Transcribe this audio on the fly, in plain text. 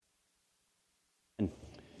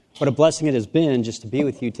What a blessing it has been just to be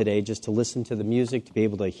with you today, just to listen to the music, to be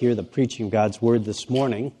able to hear the preaching of God's Word this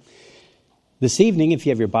morning. This evening, if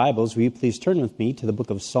you have your Bibles, will you please turn with me to the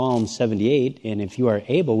book of Psalm 78, and if you are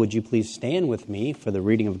able, would you please stand with me for the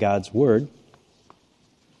reading of God's Word.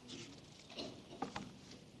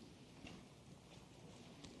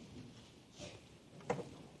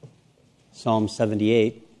 Psalm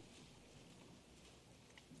 78.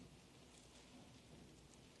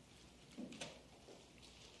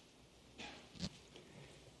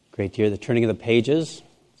 Great to hear the turning of the pages.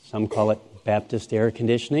 Some call it Baptist air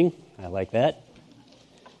conditioning. I like that.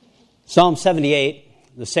 Psalm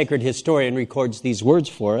 78, the sacred historian records these words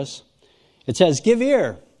for us. It says, "Give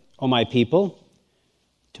ear, O my people,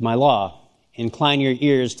 to my law. Incline your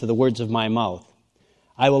ears to the words of my mouth.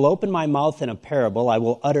 I will open my mouth in a parable. I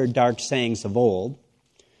will utter dark sayings of old,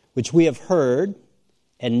 which we have heard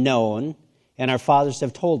and known, and our fathers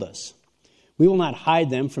have told us. We will not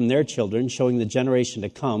hide them from their children, showing the generation to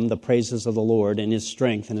come the praises of the Lord and his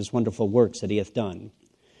strength and his wonderful works that he hath done.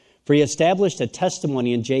 For he established a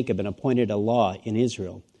testimony in Jacob and appointed a law in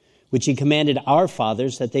Israel, which he commanded our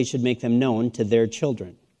fathers that they should make them known to their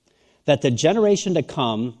children, that the generation to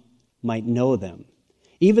come might know them,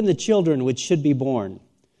 even the children which should be born,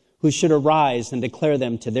 who should arise and declare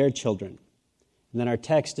them to their children." And then our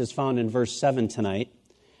text is found in verse 7 tonight,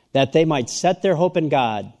 "that they might set their hope in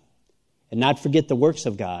God and not forget the works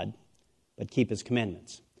of God, but keep his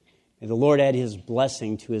commandments." May the Lord add his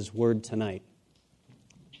blessing to his word tonight.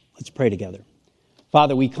 Let's pray together.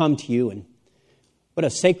 Father, we come to you, and what a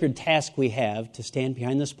sacred task we have to stand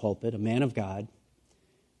behind this pulpit, a man of God,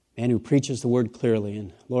 a man who preaches the word clearly.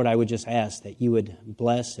 And Lord, I would just ask that you would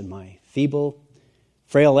bless in my feeble,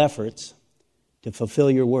 frail efforts to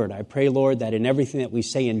fulfill your word. I pray, Lord, that in everything that we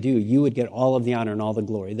say and do, you would get all of the honor and all the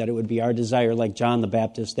glory, that it would be our desire, like John the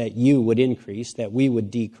Baptist, that you would increase, that we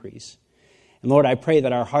would decrease. And Lord, I pray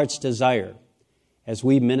that our heart's desire, as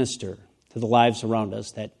we minister to the lives around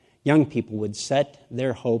us, that young people would set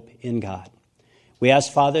their hope in God. We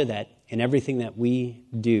ask, Father, that in everything that we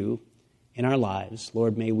do in our lives,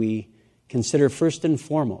 Lord, may we consider first and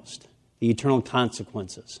foremost the eternal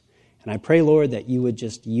consequences. And I pray, Lord, that you would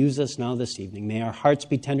just use us now this evening. May our hearts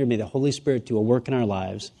be tender. May the Holy Spirit do a work in our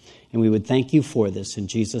lives. And we would thank you for this in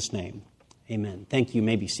Jesus' name. Amen. Thank you. You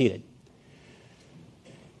may be seated.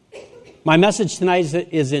 My message tonight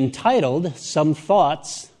is entitled, "Some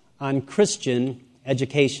Thoughts on Christian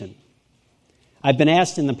Education." I've been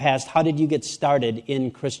asked in the past, how did you get started in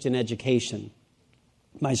Christian education?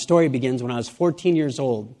 My story begins when I was 14 years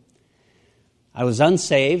old. I was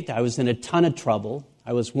unsaved. I was in a ton of trouble.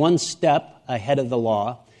 I was one step ahead of the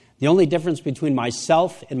law. The only difference between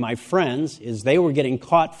myself and my friends is they were getting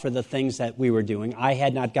caught for the things that we were doing. I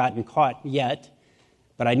had not gotten caught yet,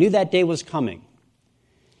 but I knew that day was coming.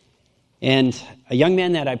 And a young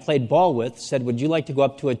man that I played ball with said, "Would you like to go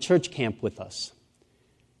up to a church camp with us?"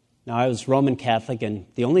 Now, I was Roman Catholic, and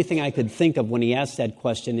the only thing I could think of when he asked that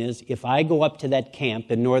question is, if I go up to that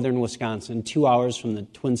camp in northern Wisconsin, 2 hours from the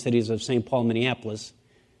Twin Cities of St. Paul, Minneapolis,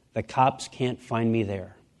 the cops can't find me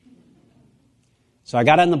there. So I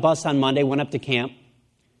got on the bus on Monday, went up to camp.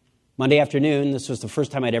 Monday afternoon, this was the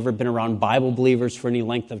first time I'd ever been around Bible believers for any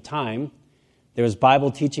length of time. There was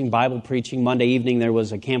Bible teaching, Bible preaching. Monday evening, there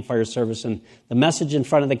was a campfire service, and the message in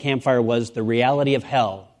front of the campfire was the reality of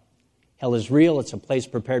hell. Hell is real. It's a place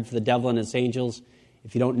prepared for the devil and his angels.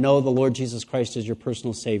 If you don't know the Lord Jesus Christ as your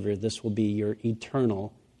personal Savior, this will be your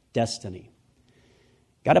eternal destiny.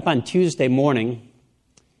 Got up on Tuesday morning.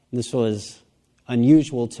 This was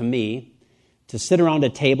unusual to me, to sit around a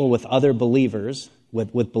table with other believers,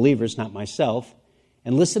 with believers, not myself,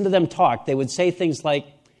 and listen to them talk. They would say things like,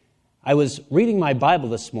 "I was reading my Bible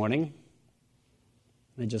this morning."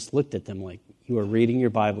 I just looked at them like, "You were reading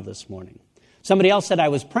your Bible this morning." Somebody else said, "I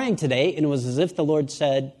was praying today," and it was as if the Lord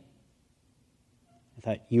said, "I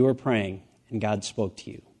thought you were praying, and God spoke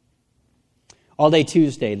to you." All day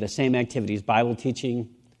Tuesday, the same activities, Bible teaching,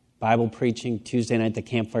 Bible preaching, Tuesday night, the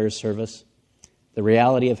campfire service, the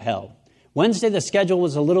reality of hell. Wednesday, the schedule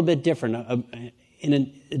was a little bit different. In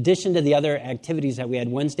addition to the other activities that we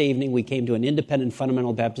had, Wednesday evening, we came to an independent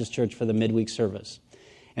fundamental Baptist church for the midweek service.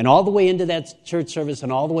 And all the way into that church service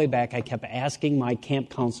and all the way back, I kept asking my camp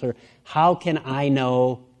counselor, how can I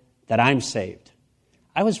know that I'm saved?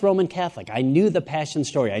 I was Roman Catholic. I knew the Passion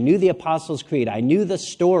story. I knew the Apostles' Creed. I knew the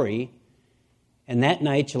story. And that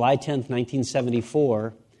night, July 10th,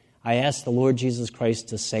 1974, I asked the Lord Jesus Christ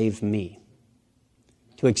to save me,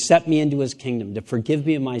 to accept me into his kingdom, to forgive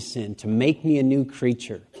me of my sin, to make me a new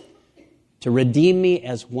creature, to redeem me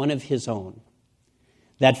as one of his own.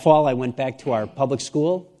 That fall, I went back to our public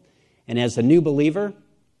school, and as a new believer,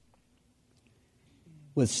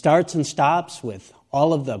 with starts and stops, with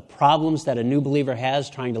all of the problems that a new believer has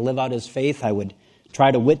trying to live out his faith. I would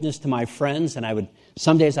try to witness to my friends, and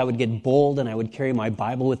some days I would get bold and I would carry my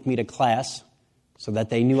Bible with me to class so that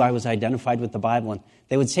they knew I was identified with the Bible. And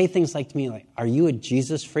they would say things like to me, like, "Are you a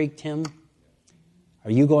Jesus freak, Tim?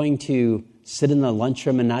 Are you going to sit in the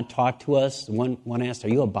lunchroom and not talk to us?" One asked, "Are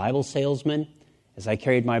you a Bible salesman?" as I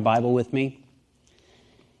carried my Bible with me.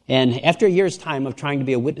 And after a year's time of trying to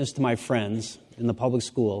be a witness to my friends in the public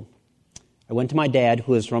school, I went to my dad,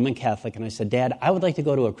 who is Roman Catholic, and I said, "Dad, I would like to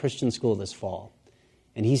go to a Christian school this fall."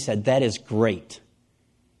 And he said, "That is great."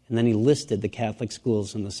 And then he listed the Catholic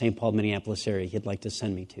schools in the St. Paul, Minneapolis area he'd like to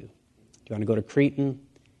send me to. "Do you want to go to Cretin?"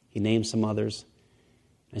 He named some others.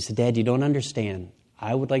 I said, "Dad, you don't understand.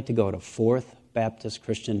 I would like to go to Fourth Baptist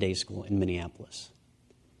Christian Day School in Minneapolis."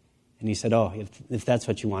 And he said, "Oh, if that's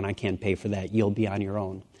what you want, I can't pay for that. You'll be on your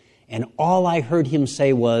own." And all I heard him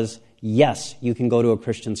say was, "Yes, you can go to a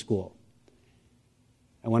Christian school."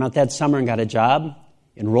 I went out that summer and got a job,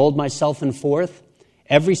 enrolled myself in Fourth.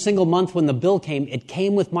 Every single month when the bill came, it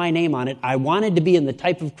came with my name on it. I wanted to be in the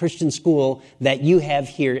type of Christian school that you have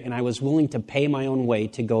here, and I was willing to pay my own way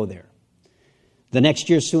to go there. The next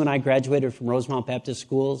year, Sue and I graduated from Rosemount Baptist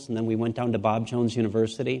Schools, and then we went down to Bob Jones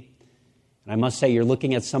University. And I must say, you're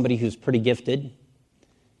looking at somebody who's pretty gifted.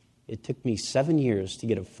 It took me 7 years to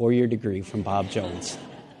get a 4-year degree from Bob Jones.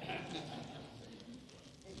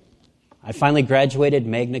 I finally graduated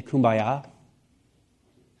magna cum laude.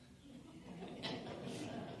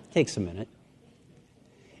 Takes a minute.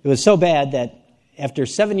 It was so bad that after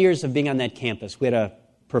 7 years of being on that campus, we had a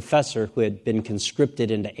professor who had been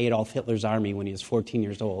conscripted into Adolf Hitler's army when he was 14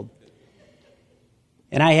 years old.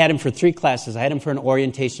 And I had him for 3 classes. I had him for an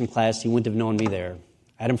orientation class. He wouldn't have known me there.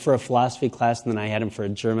 I had him for a philosophy class, and then I had him for a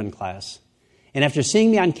German class. And after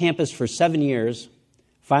seeing me on campus for 7 years,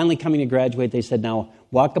 finally coming to graduate, they said, "Now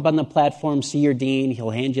walk up on the platform, see your dean. He'll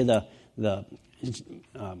hand you the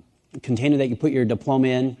container that you put your diploma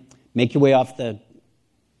in. Make your way off the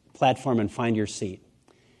platform and find your seat."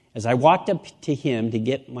 As I walked up to him to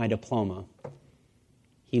get my diploma,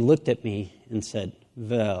 he looked at me and said,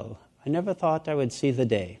 "Well, I never thought I would see the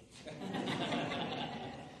day."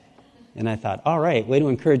 And I thought, all right, way to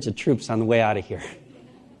encourage the troops on the way out of here.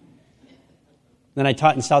 Then I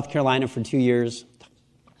taught in South Carolina for 2 years,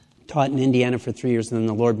 taught in Indiana for 3 years, and then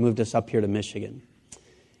the Lord moved us up here to Michigan.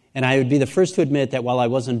 And I would be the first to admit that while I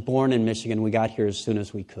wasn't born in Michigan, we got here as soon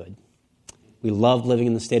as we could. We loved living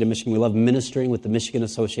in the state of Michigan. We loved ministering with the Michigan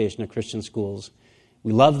Association of Christian Schools.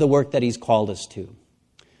 We love the work that He's called us to.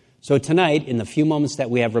 So tonight, in the few moments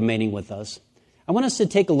that we have remaining with us, I want us to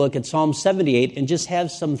take a look at Psalm 78 and just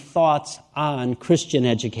have some thoughts on Christian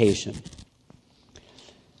education.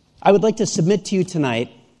 I would like to submit to you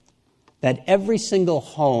tonight that every single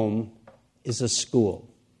home is a school.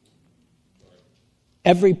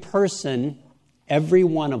 Every person, every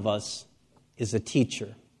one of us is a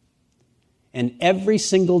teacher. And every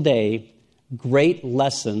single day, great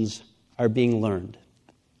lessons are being learned.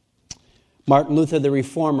 Martin Luther, the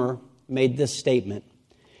Reformer, made this statement.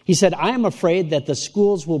 He said, "I am afraid that the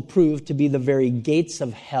schools will prove to be the very gates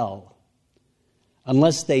of hell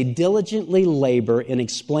unless they diligently labor in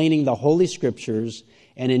explaining the Holy Scriptures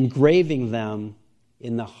and engraving them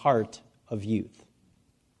in the heart of youth."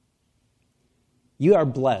 You are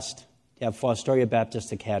blessed to have Fostoria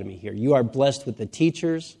Baptist Academy here. You are blessed with the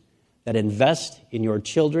teachers that invest in your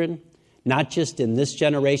children, not just in this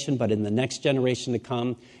generation, but in the next generation to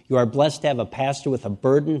come. You are blessed to have a pastor with a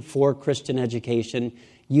burden for Christian education.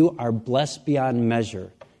 You are blessed beyond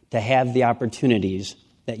measure to have the opportunities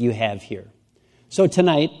that you have here. So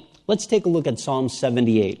tonight, let's take a look at Psalm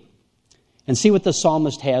 78 and see what the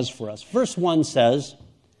psalmist has for us. Verse 1 says,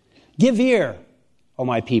 "Give ear, O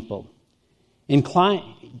my people.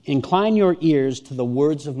 Incline your ears to the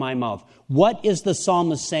words of my mouth." What is the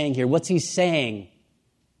psalmist saying here? What's he saying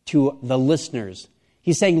to the listeners?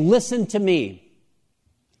 He's saying, listen to me.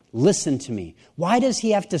 Listen to me. Why does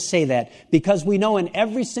he have to say that? Because we know in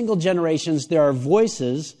every single generation there are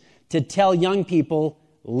voices to tell young people,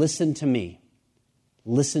 listen to me.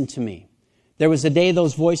 Listen to me. There was a day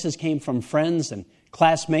those voices came from friends and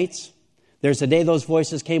classmates. There's a day those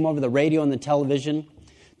voices came over the radio and the television.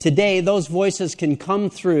 Today, those voices can come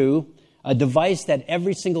through a device that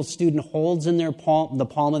every single student holds in the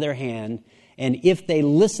palm of their hand. And if they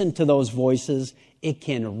listen to those voices, it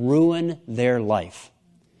can ruin their life.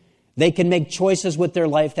 They can make choices with their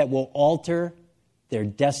life that will alter their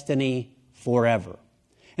destiny forever.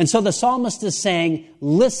 And so the psalmist is saying,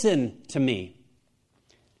 listen to me.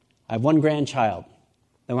 I have one grandchild.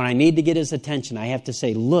 And when I need to get his attention, I have to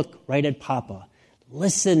say, look right at Papa.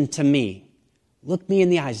 Listen to me. Look me in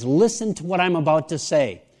the eyes. Listen to what I'm about to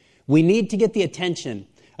say. We need to get the attention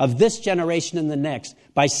of this generation and the next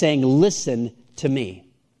by saying, listen to me.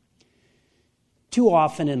 Too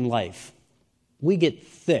often in life, we get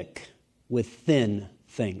thick with thin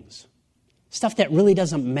things. Stuff that really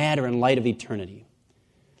doesn't matter in light of eternity.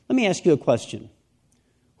 Let me ask you a question.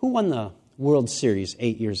 Who won the World Series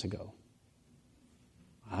 8 years ago?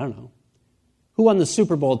 I don't know. Who won the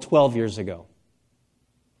Super Bowl 12 years ago?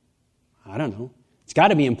 I don't know. It's got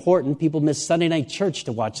to be important. People miss Sunday night church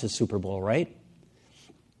to watch the Super Bowl, right?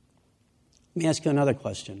 Let me ask you another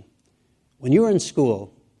question. When you were in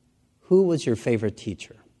school, who was your favorite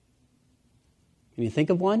teacher? Can you think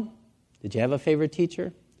of one? Did you have a favorite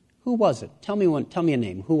teacher? Who was it? Tell me one. Tell me a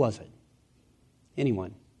name. Who was it?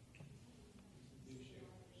 Anyone?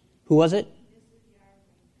 Who was it?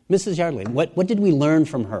 Mrs. Yardley. What did we learn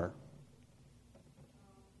from her?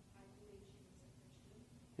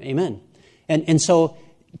 Amen. And so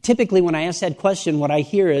typically when I ask that question, what I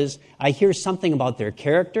hear something about their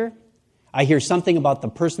character. I hear something about the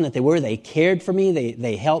person that they were. They cared for me.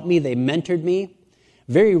 They helped me. They mentored me.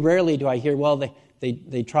 Very rarely do I hear, well,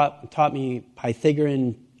 they taught me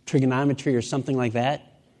Pythagorean trigonometry or something like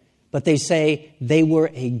that. But they say they were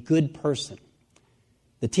a good person.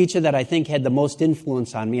 The teacher that I think had the most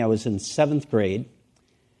influence on me, I was in 7th grade.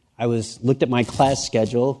 I looked at my class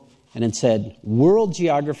schedule, and it said, World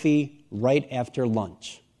Geography right after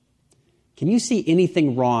lunch. Can you see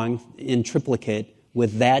anything wrong in triplicate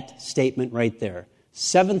with that statement right there?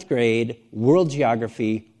 7th grade, World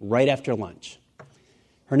Geography right after lunch.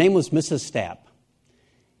 Her name was Mrs. Stapp.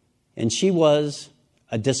 And she was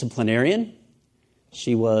a disciplinarian.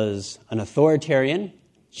 She was an authoritarian.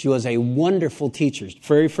 She was a wonderful teacher.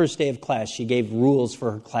 Very first day of class, she gave rules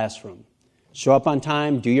for her classroom. Show up on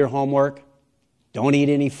time, do your homework, don't eat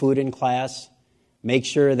any food in class, make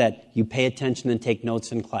sure that you pay attention and take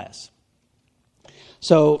notes in class.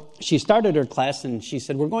 So she started her class and she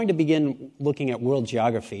said, we're going to begin looking at world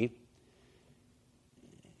geography.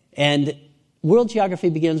 And world geography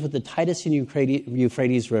begins with the Tigris and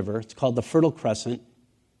Euphrates River. It's called the Fertile Crescent.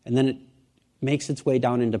 And then it makes its way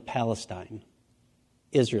down into Palestine,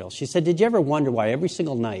 Israel. She said, did you ever wonder why every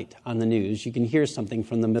single night on the news you can hear something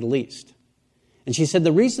from the Middle East? And she said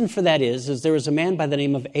the reason for that is there was a man by the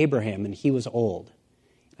name of Abraham, and he was old.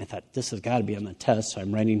 I thought, this has got to be on the test, so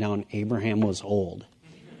I'm writing down Abraham was old.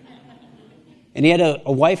 And he had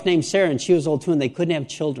a wife named Sarah, and she was old too, and they couldn't have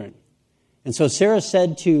children. And so Sarah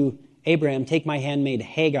said to Abraham, take my handmaid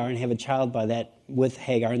Hagar and have a child with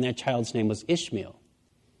Hagar, and that child's name was Ishmael.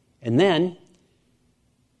 And then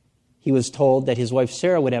he was told that his wife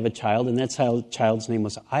Sarah would have a child, and that child's name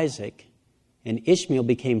was Isaac. And Ishmael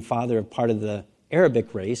became father of part of the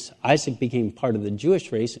Arabic race. Isaac became part of the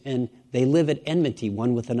Jewish race, and they live at enmity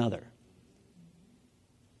one with another.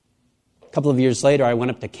 A couple of years later, I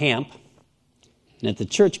went up to camp, and at the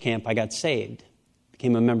church camp, I got saved.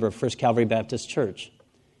 Became a member of First Calvary Baptist Church.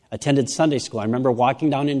 Attended Sunday school. I remember walking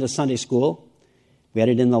down into Sunday school. We had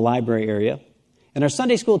it in the library area. And our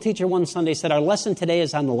Sunday school teacher one Sunday said, our lesson today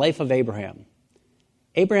is on the life of Abraham.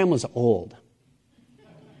 Abraham was old.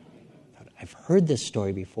 I've heard this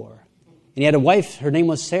story before. And he had a wife, her name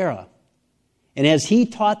was Sarah. And as he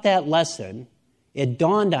taught that lesson, it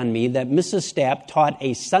dawned on me that Mrs. Stapp taught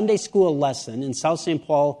a Sunday school lesson in South St.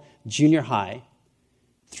 Paul Junior High.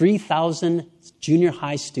 3,000 junior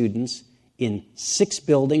high students in 6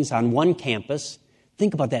 buildings on one campus.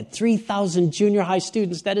 Think about that, 3,000 junior high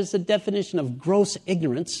students. That is the definition of gross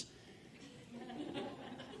ignorance.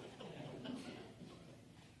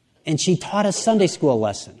 And she taught a Sunday school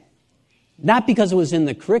lesson. Not because it was in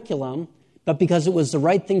the curriculum, but because it was the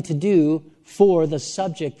right thing to do for the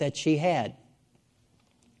subject that she had.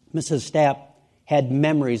 Mrs. Stapp had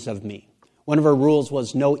memories of me. One of her rules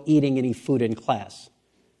was no eating any food in class.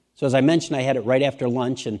 So as I mentioned, I had it right after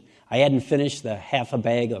lunch, and I hadn't finished the half a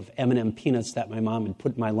bag of M&M peanuts that my mom had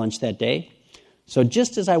put in my lunch that day. So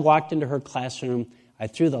just as I walked into her classroom, I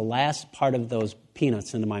threw the last part of those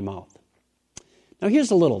peanuts into my mouth. Now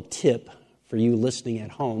here's a little tip for you listening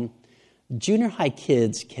at home. Junior high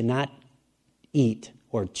kids cannot eat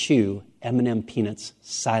or chew M&M peanuts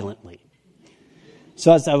silently.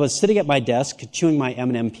 So as I was sitting at my desk chewing my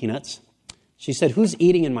M&M peanuts, she said, who's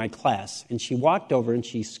eating in my class? And she walked over and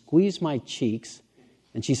she squeezed my cheeks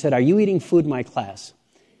and she said, are you eating food in my class?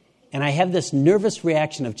 And I have this nervous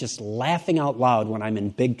reaction of just laughing out loud when I'm in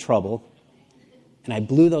big trouble. And I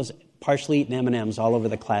blew those partially eaten M&Ms all over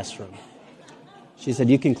the classroom. She said,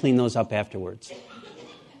 you can clean those up afterwards.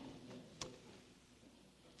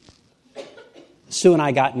 Sue and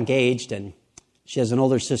I got engaged, and She has an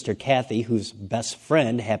older sister, Kathy, whose best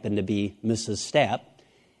friend happened to be Mrs. Stapp.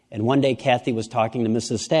 And one day, Kathy was talking to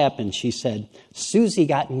Mrs. Stapp, and she said, Susie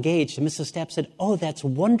got engaged. And Mrs. Stapp said, oh, that's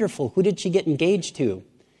wonderful. Who did she get engaged to?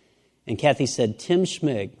 And Kathy said, Tim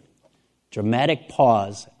Schmig. Dramatic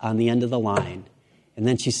pause on the end of the line. And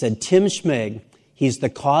then she said, Tim Schmig, he's the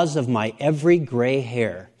cause of my every gray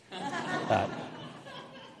hair.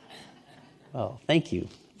 Well, thank you.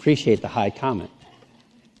 Appreciate the high comment.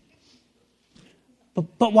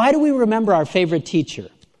 But why do we remember our favorite teacher?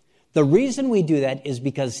 The reason we do that is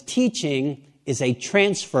because teaching is a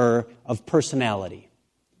transfer of personality.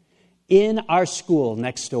 In our school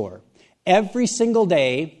next door, every single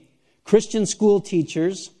day, Christian school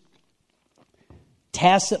teachers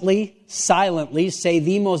tacitly, silently say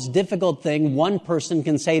the most difficult thing one person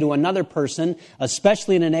can say to another person,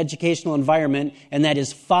 especially in an educational environment, and that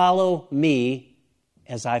is, follow me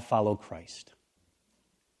as I follow Christ.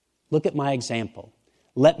 Look at my example.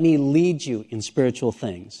 Let me lead you in spiritual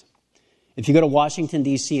things. If you go to Washington,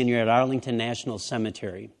 D.C., and you're at Arlington National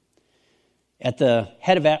Cemetery, at the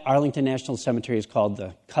head of Arlington National Cemetery is called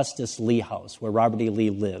the Custis Lee House, where Robert E. Lee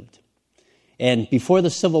lived. And before the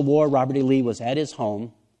Civil War, Robert E. Lee was at his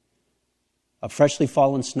home. A freshly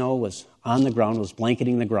fallen snow was on the ground, was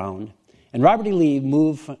blanketing the ground. And Robert E. Lee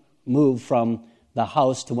moved from the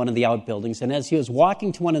house to one of the outbuildings. And as he was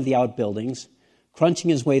walking to one of the outbuildings, crunching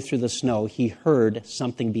his way through the snow, he heard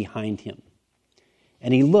something behind him.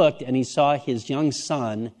 And he looked and he saw his young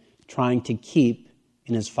son trying to keep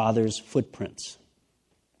in his father's footprints.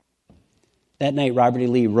 That night, Robert E.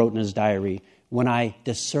 Lee wrote in his diary, when I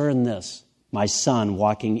discern this, my son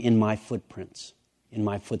walking in my footprints, in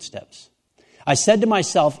my footsteps, I said to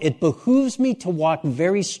myself, it behooves me to walk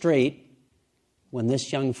very straight when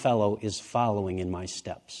this young fellow is following in my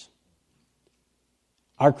steps.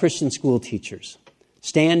 Our Christian school teachers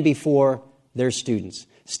stand before their students,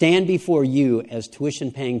 stand before you as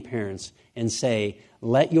tuition-paying parents and say,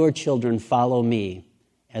 let your children follow me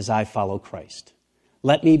as I follow Christ.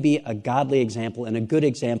 Let me be a godly example and a good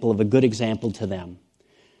example of a good example to them.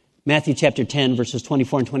 Matthew chapter 10, verses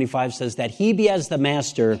 24 and 25 says that he be as the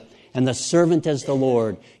master and the servant as the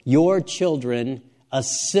Lord. Your children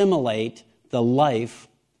assimilate the life,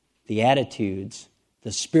 the attitudes,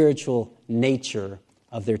 the spiritual nature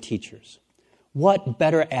of their teachers. What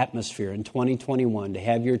better atmosphere in 2021 to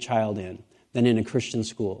have your child in than in a Christian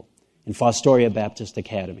school, in Fostoria Baptist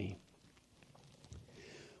Academy?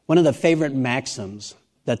 One of the favorite maxims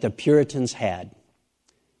that the Puritans had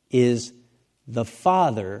is the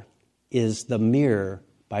father is the mirror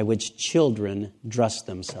by which children dress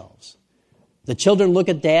themselves. The children look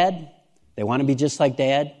at dad, they want to be just like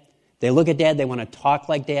dad. They look at dad, they want to talk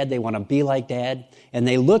like dad, they want to be like dad, and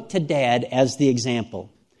they look to dad as the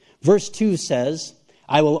example. Verse 2 says,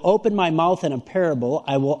 I will open my mouth in a parable,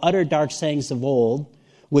 I will utter dark sayings of old,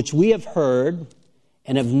 which we have heard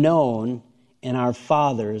and have known, and our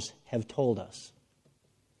fathers have told us.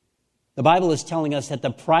 The Bible is telling us that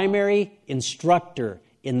the primary instructor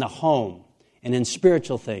in the home and in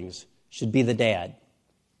spiritual things should be the dad.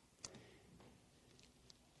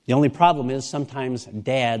 The only problem is sometimes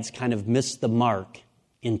dads kind of miss the mark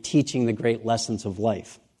in teaching the great lessons of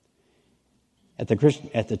life. At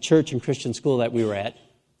the church and Christian school that we were at,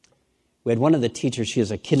 we had one of the teachers, she is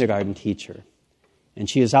a kindergarten teacher, and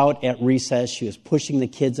she was out at recess, she was pushing the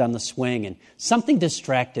kids on the swing, and something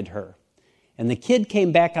distracted her. And the kid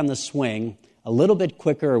came back on the swing a little bit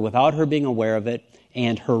quicker without her being aware of it,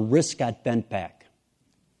 and her wrist got bent back.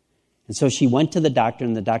 And so she went to the doctor,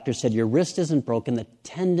 and the doctor said, your wrist isn't broken, the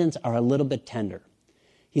tendons are a little bit tender.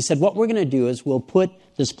 He said, what we're going to do is we'll put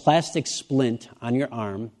this plastic splint on your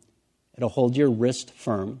arm. It'll hold your wrist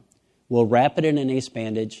firm. We'll wrap it in an ace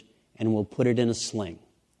bandage, and we'll put it in a sling.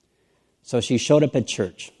 So she showed up at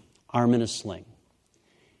church, arm in a sling.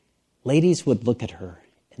 Ladies would look at her,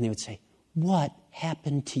 and they would say, what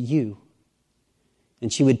happened to you?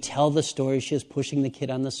 And she would tell the story. She was pushing the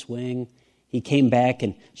kid on the swing. He came back,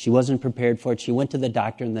 and she wasn't prepared for it. She went to the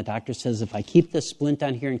doctor, and the doctor says, if I keep this splint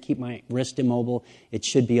on here and keep my wrist immobile, it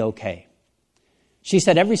should be okay. She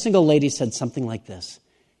said, every single lady said something like this.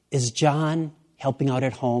 Is John helping out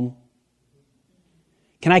at home?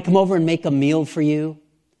 Can I come over and make a meal for you?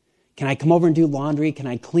 Can I come over and do laundry? Can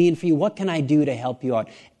I clean for you? What can I do to help you out?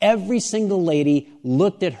 Every single lady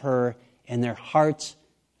looked at her, and their hearts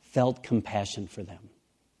felt compassion for them.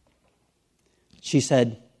 She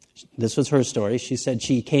said, this was her story, she said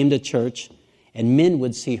she came to church, and men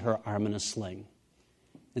would see her arm in a sling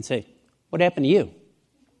and say, what happened to you?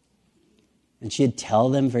 And she'd tell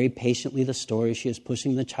them very patiently the story. She was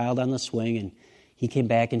pushing the child on the swing, and He came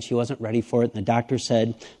back and she wasn't ready for it. And the doctor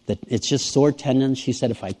said that it's just sore tendons. She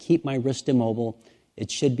said, if I keep my wrist immobile,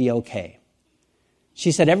 it should be okay.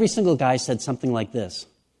 She said, every single guy said something like this.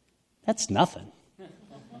 That's nothing.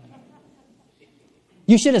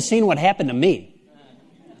 You should have seen what happened to me.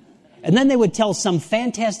 And then they would tell some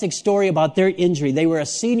fantastic story about their injury. They were a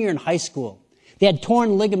senior in high school. They had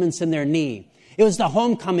torn ligaments in their knee. It was the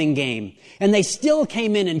homecoming game. And they still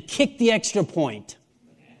came in and kicked the extra point.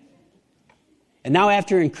 And now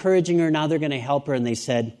after encouraging her, now they're going to help her. And they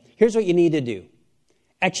said, here's what you need to do.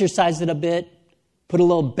 Exercise it a bit. Put a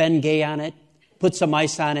little Bengay on it. Put some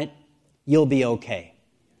ice on it. You'll be okay.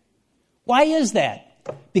 Why is that?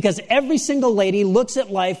 Because every single lady looks at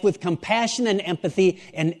life with compassion and empathy,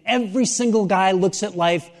 and every single guy looks at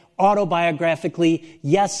life autobiographically.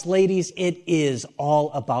 Yes, ladies, it is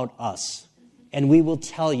all about us. And we will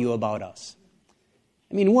tell you about us.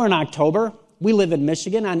 I mean, we're in October. We live in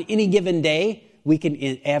Michigan. On any given day, we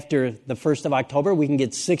can, after the 1st of October, we can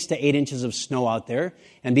get 6 to 8 inches of snow out there.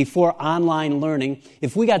 And before online learning,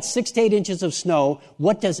 if we got 6 to 8 inches of snow,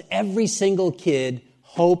 what does every single kid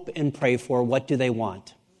hope and pray for? What do they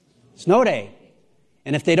want? Snow day.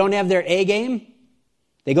 And if they don't have their A game,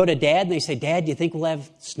 they go to Dad and they say, Dad, do you think we'll have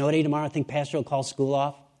snow day tomorrow? I think Pastor will call school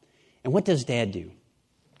off. And what does Dad do?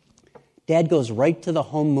 Dad goes right to the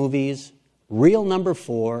home movies, reel number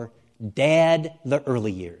 4, Dad, the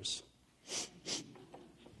early years.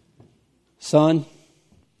 Son,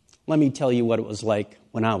 let me tell you what it was like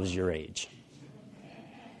when I was your age.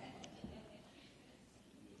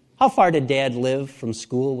 How far did Dad live from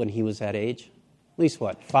school when he was that age? At least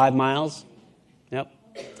what, 5 miles? Yep.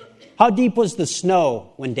 How deep was the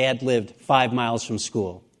snow when Dad lived 5 miles from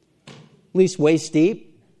school? At least waist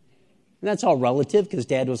deep. And that's all relative because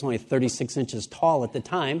Dad was only 36 inches tall at the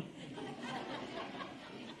time.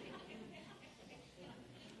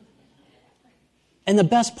 And the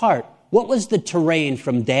best part, what was the terrain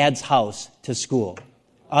from Dad's house to school?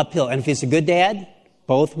 Uphill. And if he's a good dad,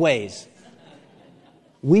 both ways.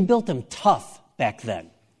 We built them tough back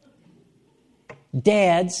then.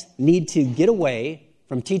 Dads need to get away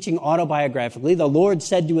from teaching autobiographically. The Lord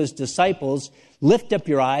said to his disciples, lift up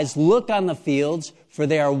your eyes, look on the fields, for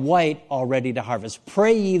they are white already to harvest.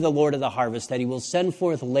 Pray ye the Lord of the harvest, that he will send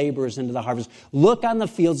forth laborers into the harvest. Look on the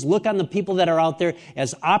fields, look on the people that are out there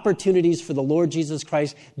as opportunities for the Lord Jesus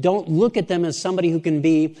Christ. Don't look at them as somebody who can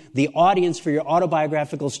be the audience for your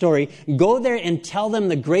autobiographical story. Go there and tell them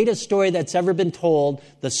the greatest story that's ever been told,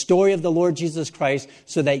 the story of the Lord Jesus Christ,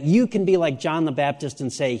 so that you can be like John the Baptist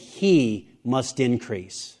and say, he must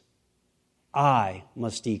increase. I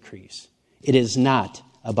must decrease. It is not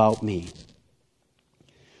about me.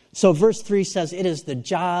 So verse 3 says, it is the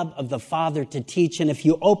job of the Father to teach. And if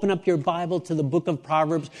you open up your Bible to the book of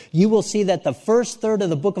Proverbs, you will see that the first third of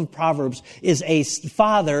the book of Proverbs is a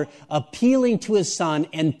father appealing to his son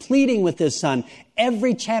and pleading with his son.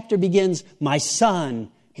 Every chapter begins, my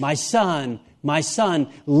son, my son, my son,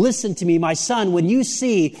 listen to me, my son. When you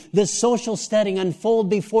see this social setting unfold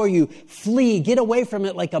before you, flee, get away from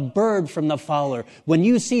it like a bird from the fowler. When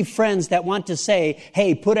you see friends that want to say,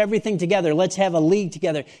 hey, put everything together, let's have a league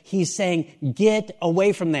together, he's saying, get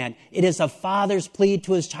away from that. It is a father's plea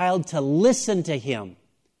to his child to listen to him,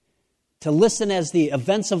 to listen as the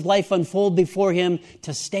events of life unfold before him,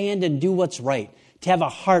 to stand and do what's right, to have a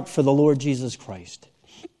heart for the Lord Jesus Christ.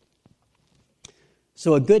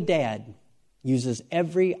 So a good dad uses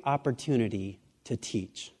every opportunity to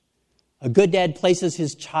teach. A good dad places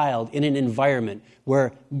his child in an environment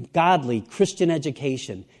where godly Christian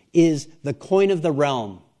education is the coin of the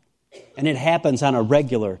realm, and it happens on a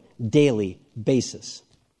regular, daily basis.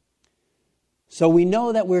 So we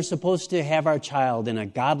know that we're supposed to have our child in a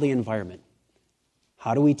godly environment.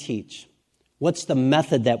 How do we teach? What's the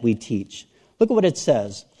method that we teach? Look at what it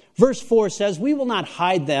says. Verse 4 says, we will not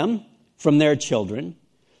hide them from their children,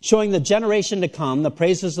 showing the generation to come the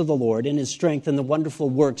praises of the Lord in his strength and the wonderful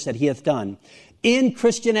works that he hath done. In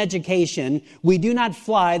Christian education, we do not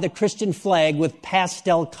fly the Christian flag with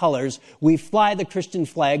pastel colors. We fly the Christian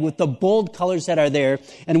flag with the bold colors that are there,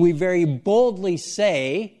 and we very boldly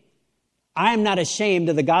say, I am not ashamed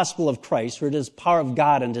of the gospel of Christ, for it is power of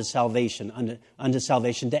God unto salvation, unto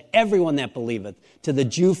salvation to everyone that believeth, to the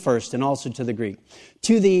Jew first and also to the Greek.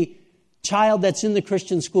 To the child that's in the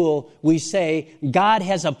Christian school, we say, God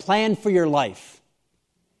has a plan for your life.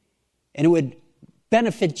 And it would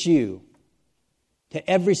benefit you to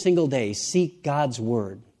every single day seek God's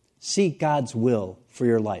word, seek God's will for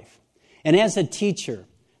your life. And as a teacher,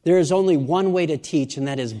 there is only one way to teach, and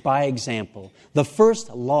that is by example. The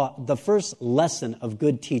first lesson of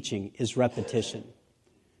good teaching is repetition.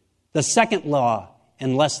 The second law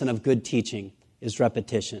and lesson of good teaching is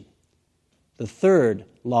repetition. The third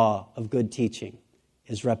law of good teaching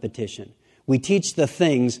is repetition. We teach the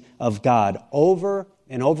things of God over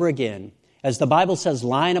and over again, as the Bible says,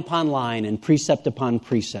 line upon line and precept upon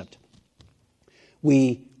precept.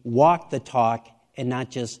 We walk the talk and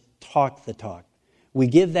not just talk the talk. We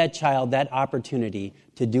give that child that opportunity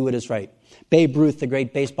to do what is right. Babe Ruth, the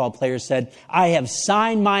great baseball player, said, "I have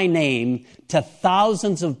signed my name to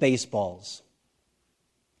thousands of baseballs.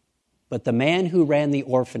 But the man who ran the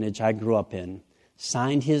orphanage I grew up in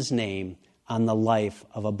signed his name on the life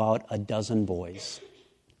of about a dozen boys."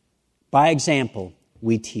 By example,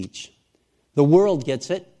 we teach. The world gets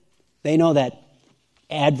it. They know that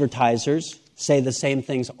advertisers say the same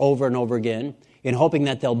things over and over again in hoping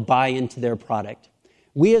that they'll buy into their product.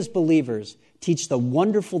 We as believers teach the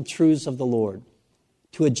wonderful truths of the Lord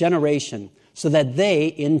to a generation so that they,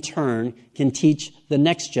 in turn, can teach the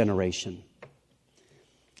next generation.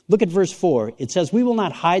 Look at verse 4. It says, "We will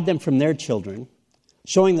not hide them from their children,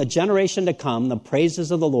 showing the generation to come the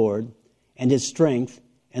praises of the Lord and His strength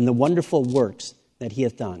and the wonderful works that He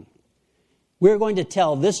hath done." We're going to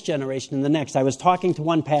tell this generation and the next. I was talking to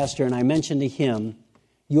one pastor and I mentioned to him,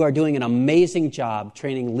 "You are doing an amazing job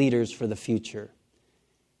training leaders for the future."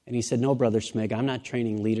 And he said, "No, Brother Smig, I'm not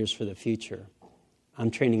training leaders for the future.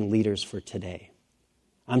 I'm training leaders for today.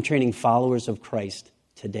 I'm training followers of Christ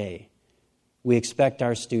today. We expect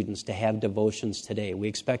our students to have devotions today. We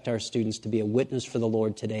expect our students to be a witness for the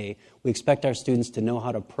Lord today. We expect our students to know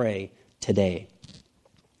how to pray today."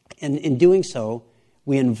 And in doing so,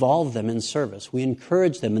 we involve them in service. We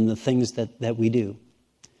encourage them in the things that we do.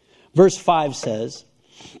 Verse 5 says,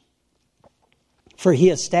 "For He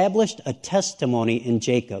established a testimony in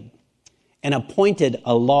Jacob and appointed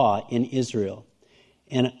a law in Israel,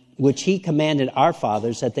 and which He commanded our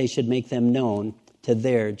fathers that they should make them known to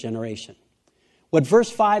their generation." What verse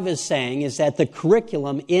 5 is saying is that the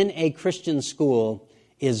curriculum in a Christian school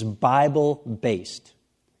is Bible-based.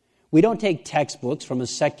 We don't take textbooks from a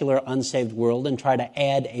secular, unsaved world and try to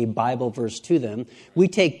add a Bible verse to them. We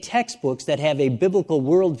take textbooks that have a biblical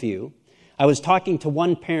worldview. I was talking to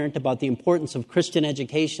one parent about the importance of Christian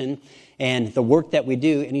education and the work that we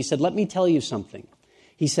do, and he said, "Let me tell you something."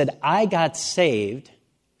 He said, "I got saved.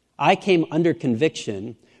 I came under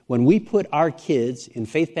conviction when we put our kids in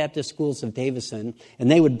Faith Baptist Schools of Davison, and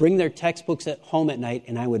they would bring their textbooks at home at night,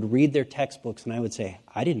 and I would read their textbooks, and I would say,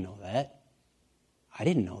 I didn't know that. I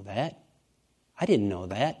didn't know that. I didn't know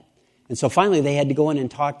that." And so finally they had to go in and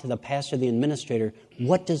talk to the pastor, the administrator.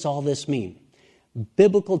 What does all this mean?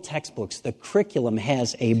 Biblical textbooks, the curriculum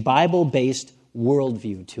has a Bible-based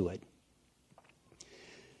worldview to it.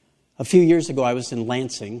 A few years ago I was in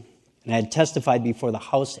Lansing, and I had testified before the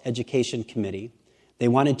House Education Committee. They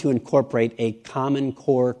wanted to incorporate a Common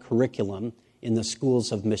Core curriculum in the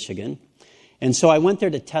schools of Michigan. And so I went there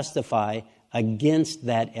to testify against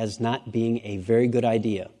that as not being a very good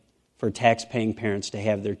idea for tax-paying parents to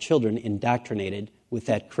have their children indoctrinated with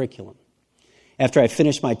that curriculum. After I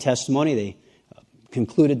finished my testimony, they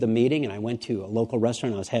concluded the meeting, and I went to a local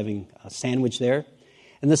restaurant. I was having a sandwich there.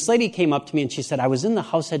 And this lady came up to me and she said, "I was in the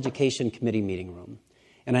House Education Committee meeting room,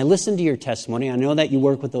 and I listened to your testimony. I know that you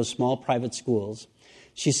work with those small private schools."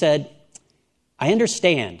 She said, "I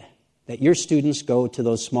understand that your students go to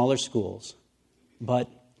those smaller schools, but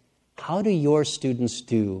how do your students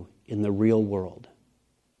do in the real world?"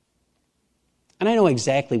 And I know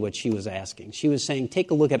exactly what she was asking. She was saying,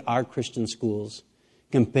 take a look at our Christian schools,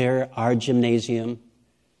 compare our gymnasium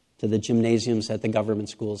to the gymnasiums that the government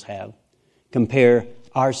schools have, compare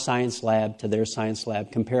our science lab to their science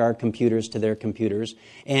lab, compare our computers to their computers,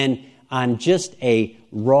 and on just a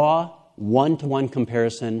raw one-to-one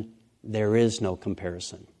comparison, there is no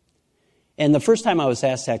comparison. And the first time I was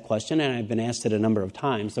asked that question, and I've been asked it a number of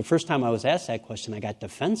times, the first time I was asked that question, I got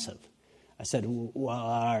defensive. I said,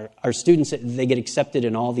 well, our students, they get accepted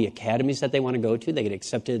in all the academies that they want to go to. They get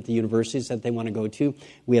accepted at the universities that they want to go to.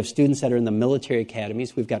 We have students that are in the military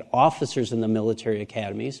academies. We've got officers in the military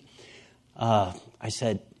academies. I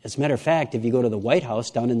said, as a matter of fact, if you go to the White House,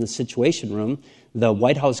 down in the Situation Room, the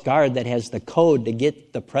White House guard that has the code to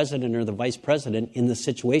get the president or the vice president in the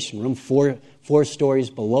Situation Room, four stories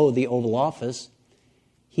below the Oval Office,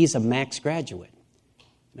 he's a Max graduate.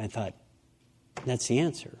 And I thought, that's the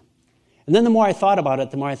answer. And then the more I thought about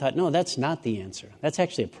it, the more I thought, no, that's not the answer. That's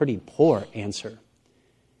actually a pretty poor answer.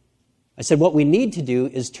 I said, what we need to do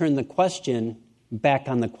is turn the question back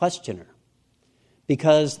on the questioner.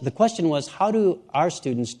 Because the question was, how do our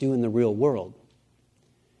students do in the real world?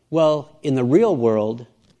 Well, in the real world,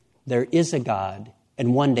 there is a God,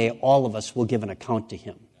 and one day all of us will give an account to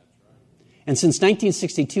Him. And since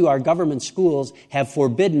 1962, our government schools have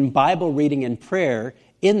forbidden Bible reading and prayer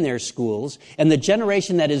in their schools, and the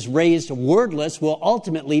generation that is raised wordless will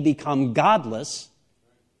ultimately become godless.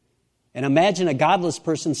 And imagine a godless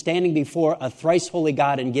person standing before a thrice holy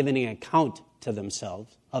God and giving an account to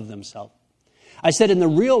themselves, of themselves. I said in the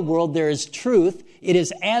real world there is truth, it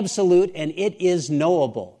is absolute, and it is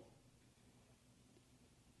knowable.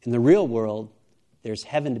 In the real world, there's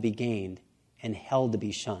heaven to be gained and hell to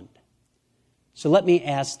be shunned. So let me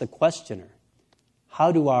ask the questioner,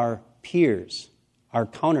 how do our peers, our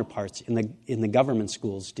counterparts in the government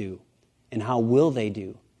schools do? And how will they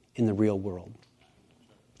do in the real world?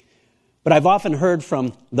 But I've often heard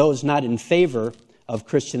from those not in favor of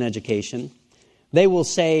Christian education, they will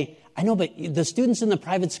say, I know, but the students in the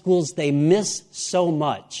private schools, they miss so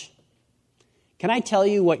much. Can I tell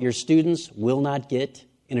you what your students will not get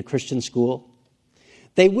in a Christian school?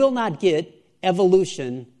 They will not get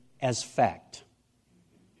evolution as fact.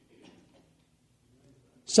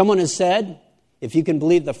 Someone has said, if you can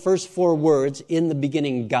believe the first 4 words, in the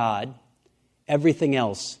beginning God, everything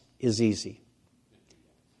else is easy.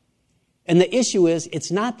 And the issue is,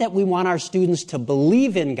 it's not that we want our students to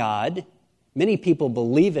believe in God. Many people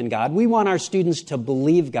believe in God. We want our students to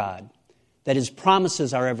believe God, that His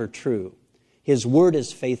promises are ever true. His word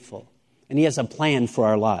is faithful, and He has a plan for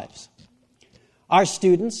our lives. Our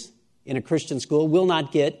students in a Christian school will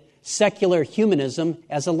not get secular humanism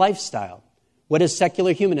as a lifestyle. What is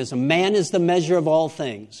secular humanism? Man is the measure of all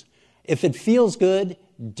things. If it feels good,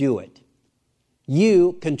 do it.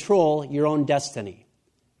 You control your own destiny.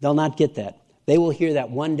 They'll not get that. They will hear that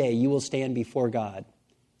one day you will stand before God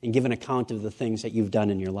and give an account of the things that you've done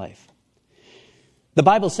in your life. The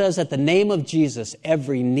Bible says, at the name of Jesus,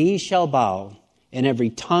 every knee shall bow and every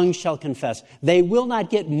tongue shall confess. They will not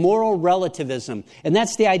get moral relativism. And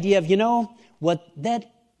that's the idea of,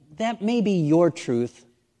 that may be your truth,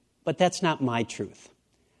 but that's not my truth.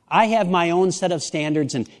 I have my own set of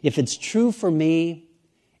standards, and if it's true for me,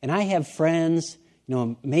 and I have friends,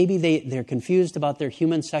 maybe they're confused about their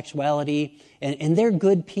human sexuality, and they're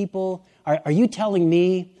good people. Are you telling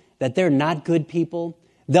me that they're not good people?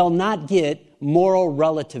 They'll not get moral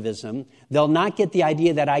relativism. They'll not get the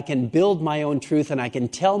idea that I can build my own truth and I can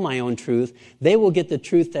tell my own truth. They will get the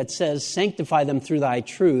truth that says, sanctify them through thy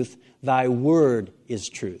truth. Thy word is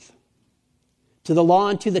truth. To the law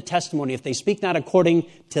and to the testimony, if they speak not according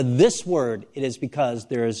to this word, it is because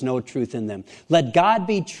there is no truth in them. Let God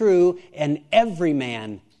be true and every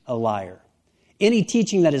man a liar. Any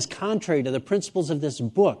teaching that is contrary to the principles of this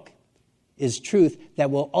book is truth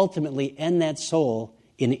that will ultimately end that soul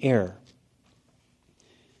in error.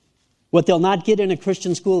 What they'll not get in a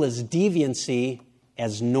Christian school is deviancy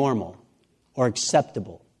as normal or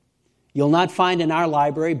acceptable. You'll not find in our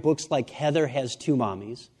library books like Heather Has Two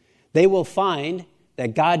Mommies. They will find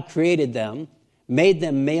that God created them, made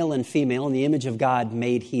them male and female, in the image of God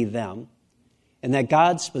made He them, and that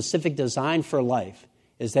God's specific design for life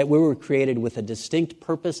is that we were created with a distinct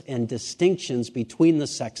purpose and distinctions between the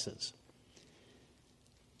sexes.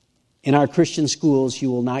 In our Christian schools,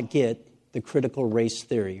 you will not get the critical race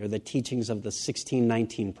theory or the teachings of the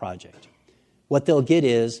 1619 Project. What they'll get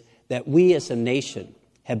is that we as a nation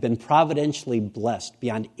have been providentially blessed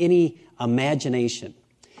beyond any imagination.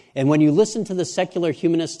 And when you listen to the secular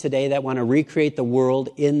humanists today that want to recreate the world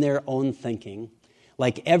in their own thinking,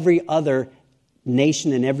 like every other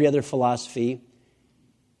nation and every other philosophy,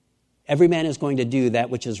 every man is going to do that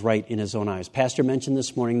which is right in his own eyes. Pastor mentioned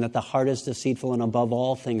this morning that the heart is deceitful and above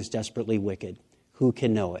all things desperately wicked. Who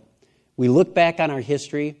can know it? We look back on our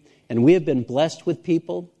history, and we have been blessed with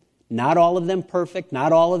people, not all of them perfect,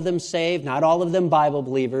 not all of them saved, not all of them Bible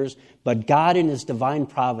believers, but God in His divine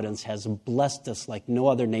providence has blessed us like no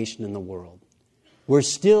other nation in the world. We're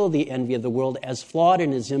still the envy of the world, as flawed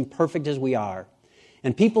and as imperfect as we are.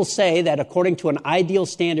 And people say that according to an ideal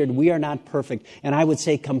standard, we are not perfect. And I would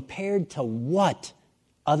say, compared to what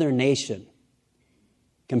other nation?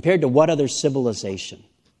 Compared to what other civilization?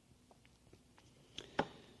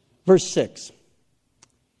 Verse 6.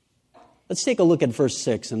 Let's take a look at verse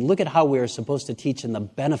 6 and look at how we are supposed to teach and the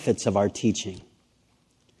benefits of our teaching.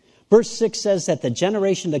 Verse 6 says that the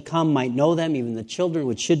generation to come might know them, even the children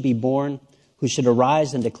which should be born, who should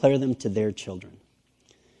arise and declare them to their children.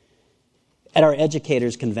 At our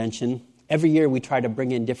educators' convention, every year we try to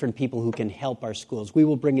bring in different people who can help our schools. We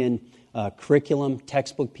will bring in curriculum,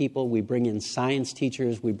 textbook people. We bring in science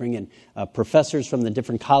teachers. We bring in professors from the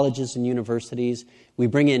different colleges and universities. We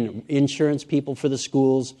bring in insurance people for the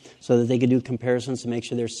schools so that they can do comparisons to make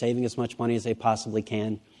sure they're saving as much money as they possibly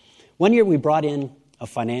can. One year we brought in a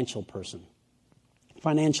financial person,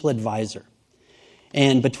 financial advisor.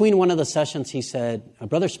 And between one of the sessions, he said,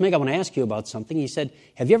 Brother Smig, I want to ask you about something. He said,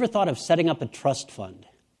 have you ever thought of setting up a trust fund?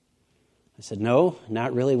 I said, no,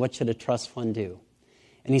 not really. What should a trust fund do?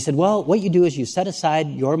 And he said, well, what you do is you set aside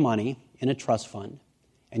your money in a trust fund,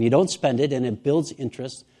 and you don't spend it, and it builds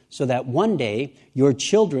interest so that one day your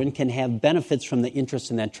children can have benefits from the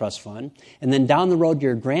interest in that trust fund, and then down the road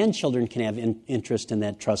your grandchildren can have interest in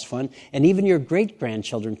that trust fund, and even your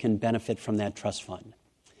great-grandchildren can benefit from that trust fund.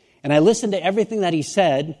 And I listened to everything that he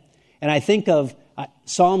said, and I think of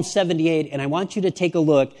Psalm 78, and I want you to take a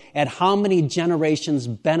look at how many generations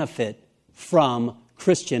benefit from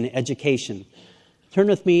Christian education. Turn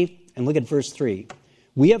with me and look at verse 3.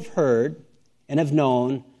 We have heard and have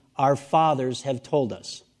known, our fathers have told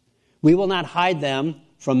us. We will not hide them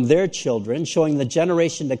from their children, showing the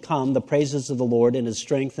generation to come the praises of the Lord and his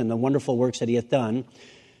strength and the wonderful works that he hath done.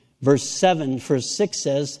 Verse 6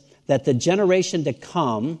 says that the generation to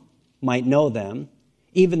come might know them,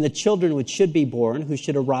 even the children which should be born, who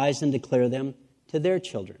should arise and declare them to their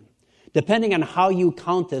children. Depending on how you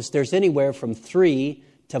count this, there's anywhere from 3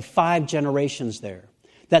 to 5 generations there.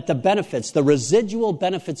 That the benefits, the residual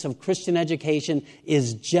benefits of Christian education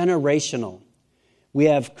is generational. We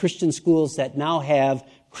have Christian schools that now have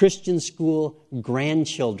Christian school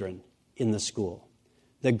grandchildren in the school.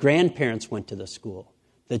 The grandparents went to the school.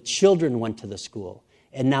 The children went to the school.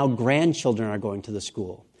 And now grandchildren are going to the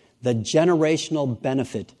school. The generational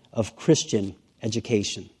benefit of Christian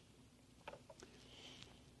education.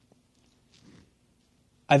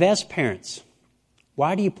 I've asked parents,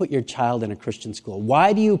 why do you put your child in a Christian school?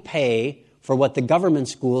 Why do you pay for what the government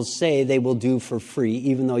schools say they will do for free,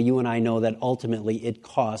 even though you and I know that ultimately it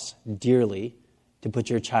costs dearly to put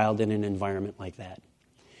your child in an environment like that?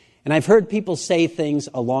 And I've heard people say things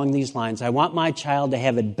along these lines. I want my child to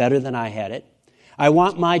have it better than I had it. I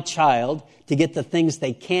want my child to get the things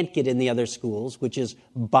they can't get in the other schools, which is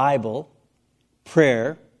Bible,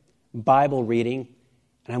 prayer, Bible reading,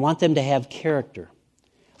 and I want them to have character.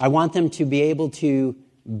 I want them to be able to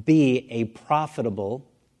be a profitable,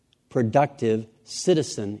 productive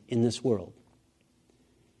citizen in this world.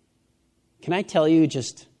 Can I tell you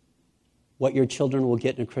just what your children will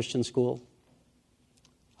get in a Christian school?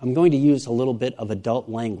 I'm going to use a little bit of adult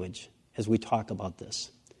language as we talk about this.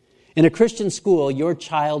 In a Christian school, your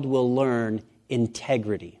child will learn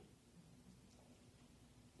integrity,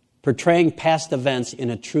 portraying past events in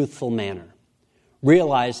a truthful manner,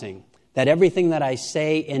 realizing that everything that I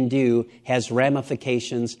say and do has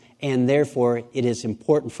ramifications, and therefore it is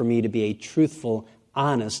important for me to be a truthful,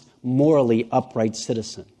 honest, morally upright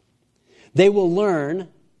citizen. They will learn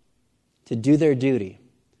to do their duty.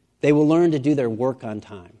 They will learn to do their work on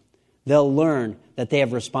time. They'll learn that they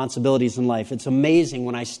have responsibilities in life. It's amazing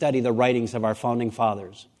when I study the writings of our founding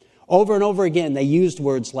fathers. Over and over again, they used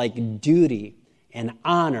words like duty and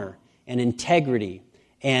honor and integrity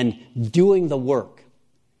and doing the work.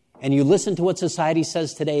 And you listen to what society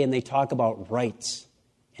says today, and they talk about rights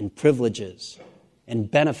and privileges and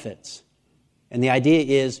benefits. And the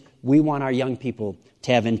idea is we want our young people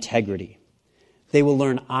to have integrity. They will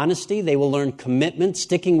learn honesty. They will learn commitment,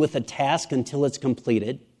 sticking with a task until it's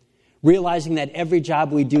completed, realizing that every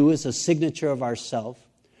job we do is a signature of ourself,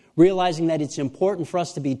 realizing that it's important for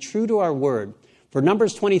us to be true to our word. For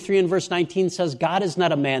Numbers 23 and verse 19 says, God is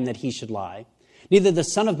not a man that he should lie, neither the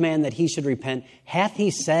Son of Man that he should repent. Hath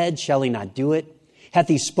he said, shall he not do it? Hath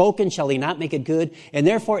he spoken, shall he not make it good? And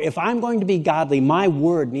therefore, if I'm going to be godly, my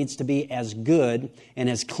word needs to be as good and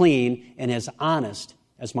as clean and as honest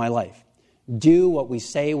as my life. Do what we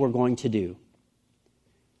say we're going to do.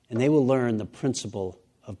 And they will learn the principle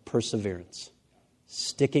of perseverance,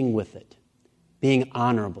 sticking with it, being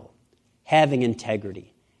honorable, having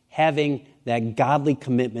integrity, having that godly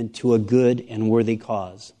commitment to a good and worthy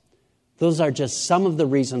cause. Those are just some of the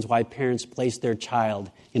reasons why parents place their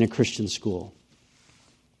child in a Christian school.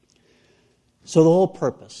 So the whole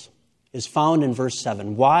purpose is found in verse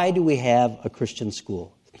 7. Why do we have a Christian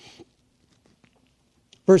school?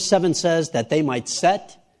 Verse 7 says that they might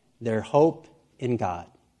set their hope in God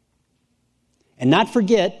and not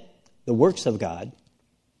forget the works of God,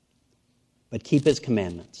 but keep his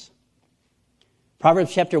commandments.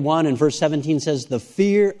 Proverbs chapter 1 and verse 17 says, the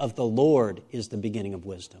fear of the Lord is the beginning of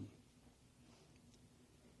wisdom.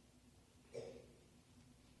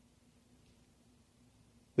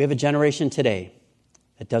 We have a generation today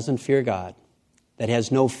that doesn't fear God, that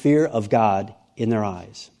has no fear of God in their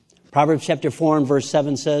eyes. Proverbs chapter 4 and verse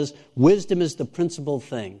 7 says, wisdom is the principal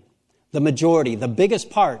thing. The majority, the biggest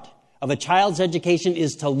part of a child's education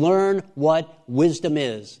is to learn what wisdom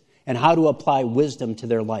is and how to apply wisdom to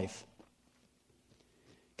their life.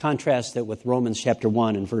 Contrast it with Romans chapter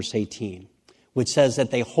 1 and verse 18. which says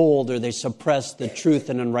that they hold or they suppress the truth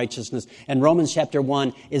and unrighteousness. And Romans chapter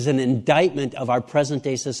 1 is an indictment of our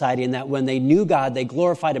present-day society in that when they knew God, they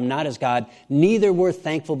glorified Him not as God, neither were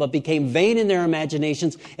thankful, but became vain in their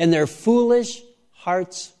imaginations, and their foolish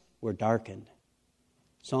hearts were darkened.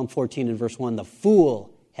 Psalm 14 and verse 1, the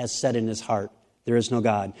fool has said in his heart, there is no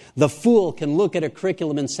God. The fool can look at a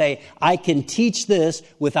curriculum and say, I can teach this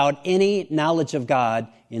without any knowledge of God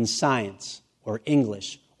in science or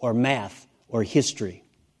English or math or history.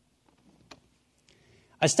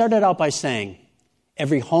 I started out by saying,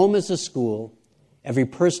 every home is a school, every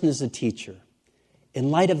person is a teacher. In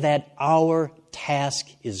light of that, our task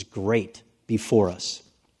is great before us.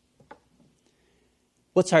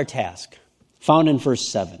 What's our task? Found in verse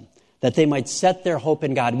 7, that they might set their hope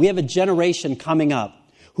in God. We have a generation coming up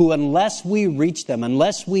who, unless we reach them,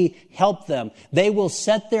 unless we help them, they will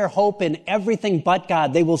set their hope in everything but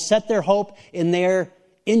God. They will set their hope in their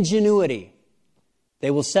ingenuity.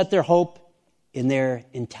 They will set their hope in their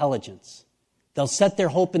intelligence. They'll set their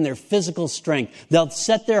hope in their physical strength. They'll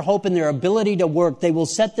set their hope in their ability to work. They will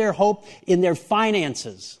set their hope in their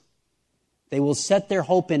finances. They will set their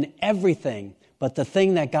hope in everything. But the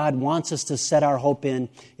thing that God wants us to set our hope in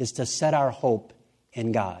is to set our hope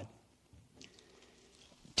in God.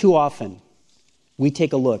 Too often, we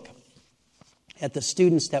take a look at the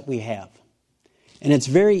students that we have. And it's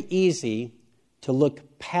very easy to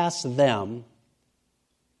look past them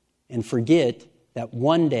and forget that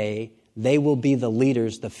one day they will be the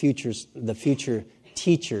leaders, the future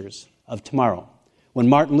teachers of tomorrow. When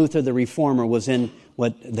Martin Luther, the Reformer, was in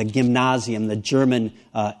the gymnasium, the German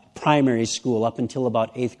primary school, up until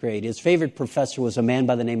about 8th grade, his favorite professor was a man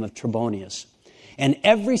by the name of Trebonius. And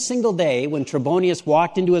every single day when Trebonius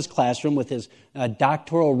walked into his classroom with his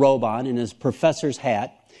doctoral robe on and his professor's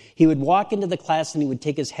hat, he would walk into the class and he would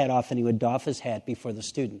take his hat off and he would doff his hat before the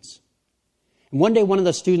students. And one day one of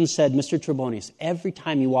the students said, Mr. Trebonius, every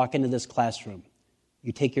time you walk into this classroom,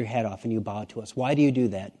 you take your hat off and you bow to us. Why do you do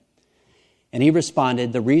that? And he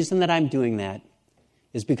responded, the reason that I'm doing that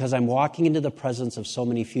is because I'm walking into the presence of so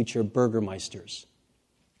many future burgermeisters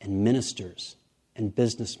and ministers and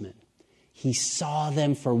businessmen. He saw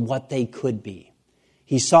them for what they could be.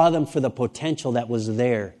 He saw them for the potential that was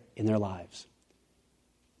there in their lives.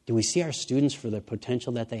 Do we see our students for the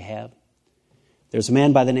potential that they have? There's a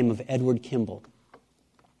man by the name of Edward Kimball.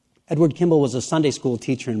 Edward Kimball was a Sunday school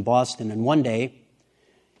teacher in Boston, and one day,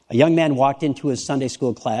 a young man walked into his Sunday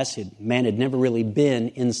school class. The man had never really been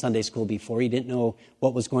in Sunday school before. He didn't know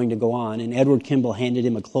what was going to go on, and Edward Kimball handed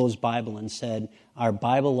him a closed Bible and said, our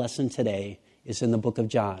Bible lesson today is in the book of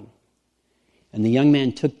John. And the young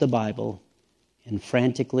man took the Bible and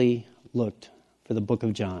frantically looked for the book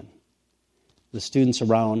of John. The students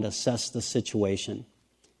around assessed the situation,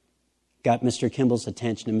 got Mr. Kimball's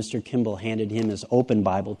attention, and Mr. Kimball handed him his open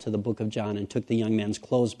Bible to the book of John and took the young man's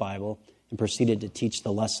closed Bible and proceeded to teach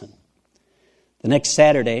the lesson. The next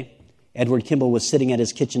Saturday, Edward Kimball was sitting at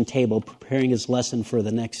his kitchen table preparing his lesson for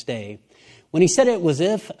the next day. When he said it was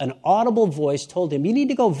as if an audible voice told him, you need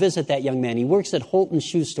to go visit that young man. He works at Holton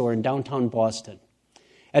Shoe Store in downtown Boston.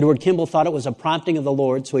 Edward Kimball thought it was a prompting of the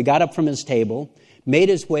Lord, so he got up from his table, made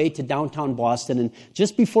his way to downtown Boston, and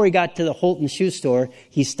just before he got to the Holton Shoe Store,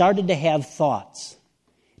 he started to have thoughts.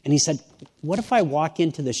 And he said, what if I walk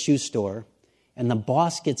into the shoe store and the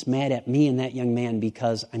boss gets mad at me and that young man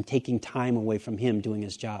because I'm taking time away from him doing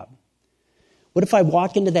his job? What if I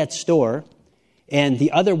walk into that store and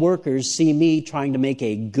the other workers see me trying to make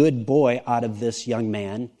a good boy out of this young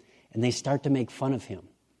man and they start to make fun of him?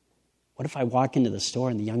 What if I walk into the store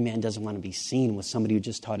and the young man doesn't want to be seen with somebody who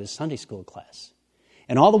just taught his Sunday school class?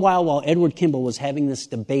 And all the while Edward Kimball was having this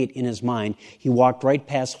debate in his mind, he walked right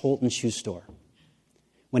past Holton Shoe Store.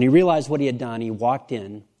 When he realized what he had done, he walked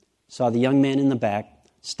in, saw the young man in the back,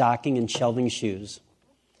 stocking and shelving shoes.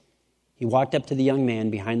 He walked up to the young man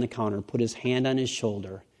behind the counter, put his hand on his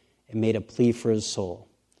shoulder, and made a plea for his soul.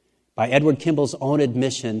 By Edward Kimball's own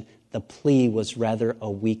admission, the plea was rather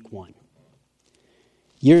a weak one.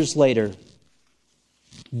 Years later,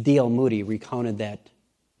 D.L. Moody recounted that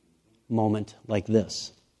moment like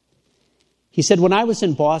this. He said, when I was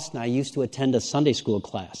in Boston, I used to attend a Sunday school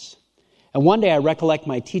class. And one day I recollect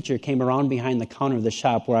my teacher came around behind the counter of the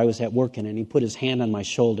shop where I was at working, and he put his hand on my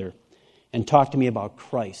shoulder and talked to me about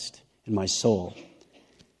Christ and my soul.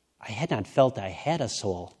 I had not felt I had a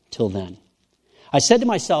soul till then. I said to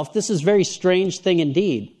myself, this is a very strange thing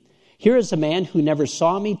indeed. Here is a man who never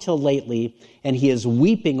saw me till lately, and he is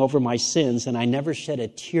weeping over my sins, and I never shed a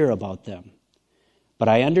tear about them. But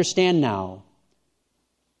I understand now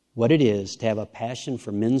what it is to have a passion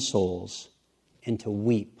for men's souls and to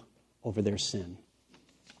weep over their sin.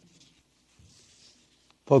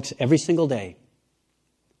 Folks, every single day,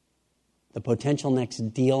 the potential next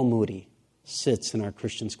D.L. Moody sits in our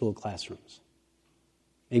Christian school classrooms.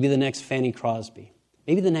 Maybe the next Fanny Crosby.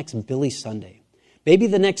 Maybe the next Billy Sunday. Maybe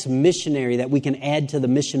the next missionary that we can add to the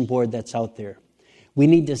mission board that's out there. We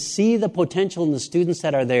need to see the potential in the students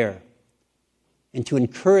that are there and to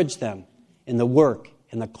encourage them in the work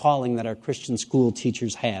and the calling that our Christian school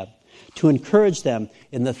teachers have. To encourage them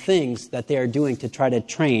in the things that they are doing to try to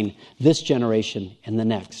train this generation and the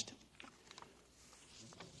next.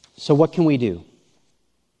 So what can we do?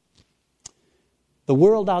 The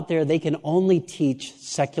world out there, they can only teach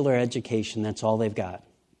secular education. That's all they've got.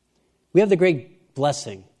 We have the great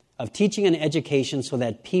blessing of teaching an education so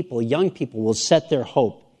that people, young people, will set their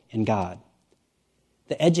hope in God.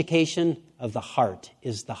 The education of the heart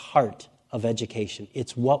is the heart of education.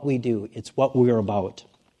 It's what we do. It's what we're about.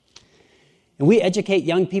 And we educate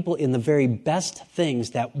young people in the very best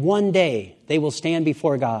things that one day they will stand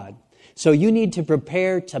before God. So you need to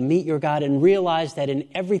prepare to meet your God and realize that in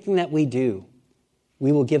everything that we do,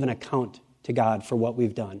 we will give an account to God for what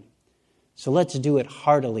we've done. So let's do it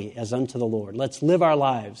heartily as unto the Lord. Let's live our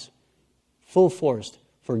lives full force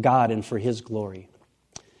for God and for His glory.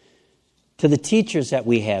 To the teachers that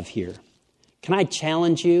we have here, can I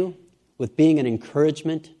challenge you with being an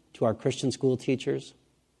encouragement to our Christian school teachers?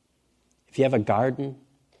 If you have a garden,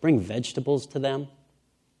 bring vegetables to them.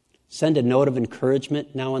 Send a note of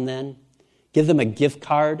encouragement now and then. Give them a gift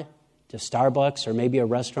card to Starbucks or maybe a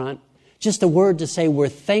restaurant. Just a word to say we're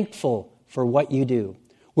thankful for what you do.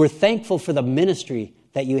 We're thankful for the ministry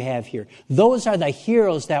that you have here. Those are the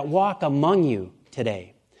heroes that walk among you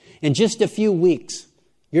today. In just a few weeks,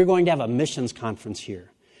 you're going to have a missions conference here.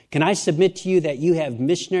 Can I submit to you that you have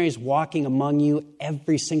missionaries walking among you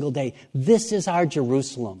every single day? This is our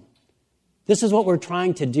Jerusalem. This is what we're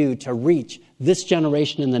trying to do to reach this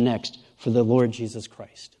generation and the next for the Lord Jesus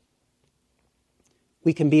Christ.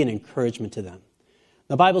 We can be an encouragement to them.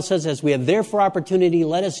 The Bible says, as we have therefore opportunity,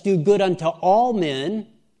 let us do good unto all men,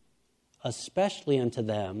 especially unto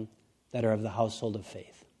them that are of the household of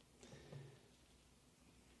faith.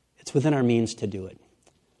 It's within our means to do it.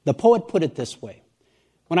 The poet put it this way: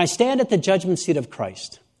 when I stand at the judgment seat of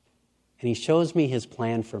Christ, and He shows me His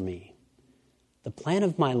plan for me, the plan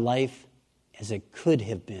of my life as it could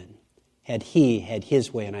have been, had He had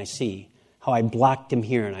His way, and I see how I blocked Him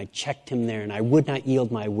here and I checked Him there and I would not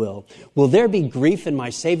yield my will. Will there be grief in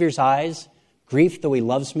my Savior's eyes? Grief, though He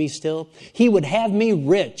loves me still? He would have me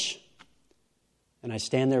rich, and I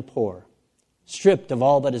stand there poor, stripped of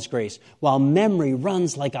all but His grace, while memory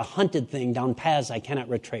runs like a hunted thing down paths I cannot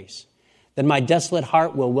retrace. Then my desolate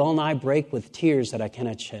heart will well nigh break with tears that I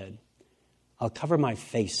cannot shed. I'll cover my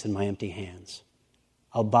face in my empty hands.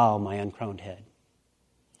 I'll bow my uncrowned head.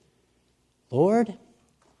 Lord,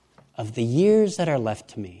 of the years that are left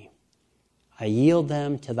to me, I yield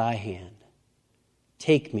them to Thy hand.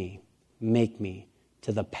 Take me, make me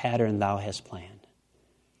to the pattern Thou hast planned.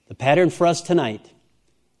 The pattern for us tonight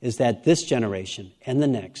is that this generation and the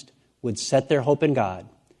next would set their hope in God,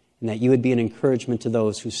 and that You would be an encouragement to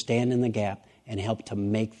those who stand in the gap and help to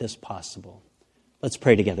make this possible. Let's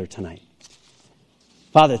pray together tonight.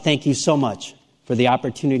 Father, thank You so much for the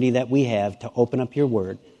opportunity that we have to open up Your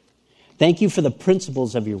Word. Thank You for the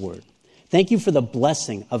principles of Your Word. Thank You for the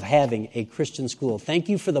blessing of having a Christian school. Thank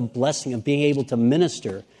You for the blessing of being able to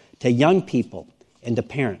minister to young people and to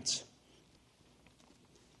parents.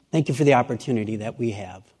 Thank You for the opportunity that we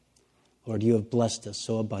have. Lord, You have blessed us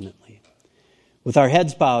so abundantly. With our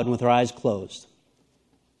heads bowed and with our eyes closed,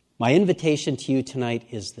 my invitation to you tonight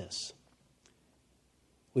is this.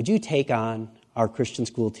 Would you take on our Christian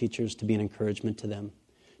school teachers to be an encouragement to them,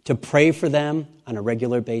 to pray for them on a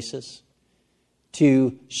regular basis,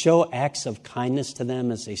 to show acts of kindness to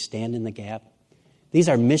them as they stand in the gap? These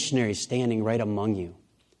are missionaries standing right among you.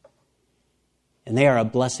 And they are a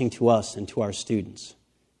blessing to us and to our students,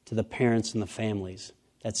 to the parents and the families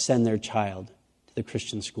that send their child to the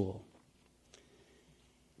Christian school.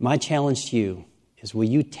 My challenge to you is, will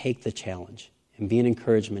you take the challenge and be an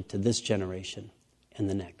encouragement to this generation and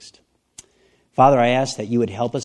the next? Father, I ask that You would help us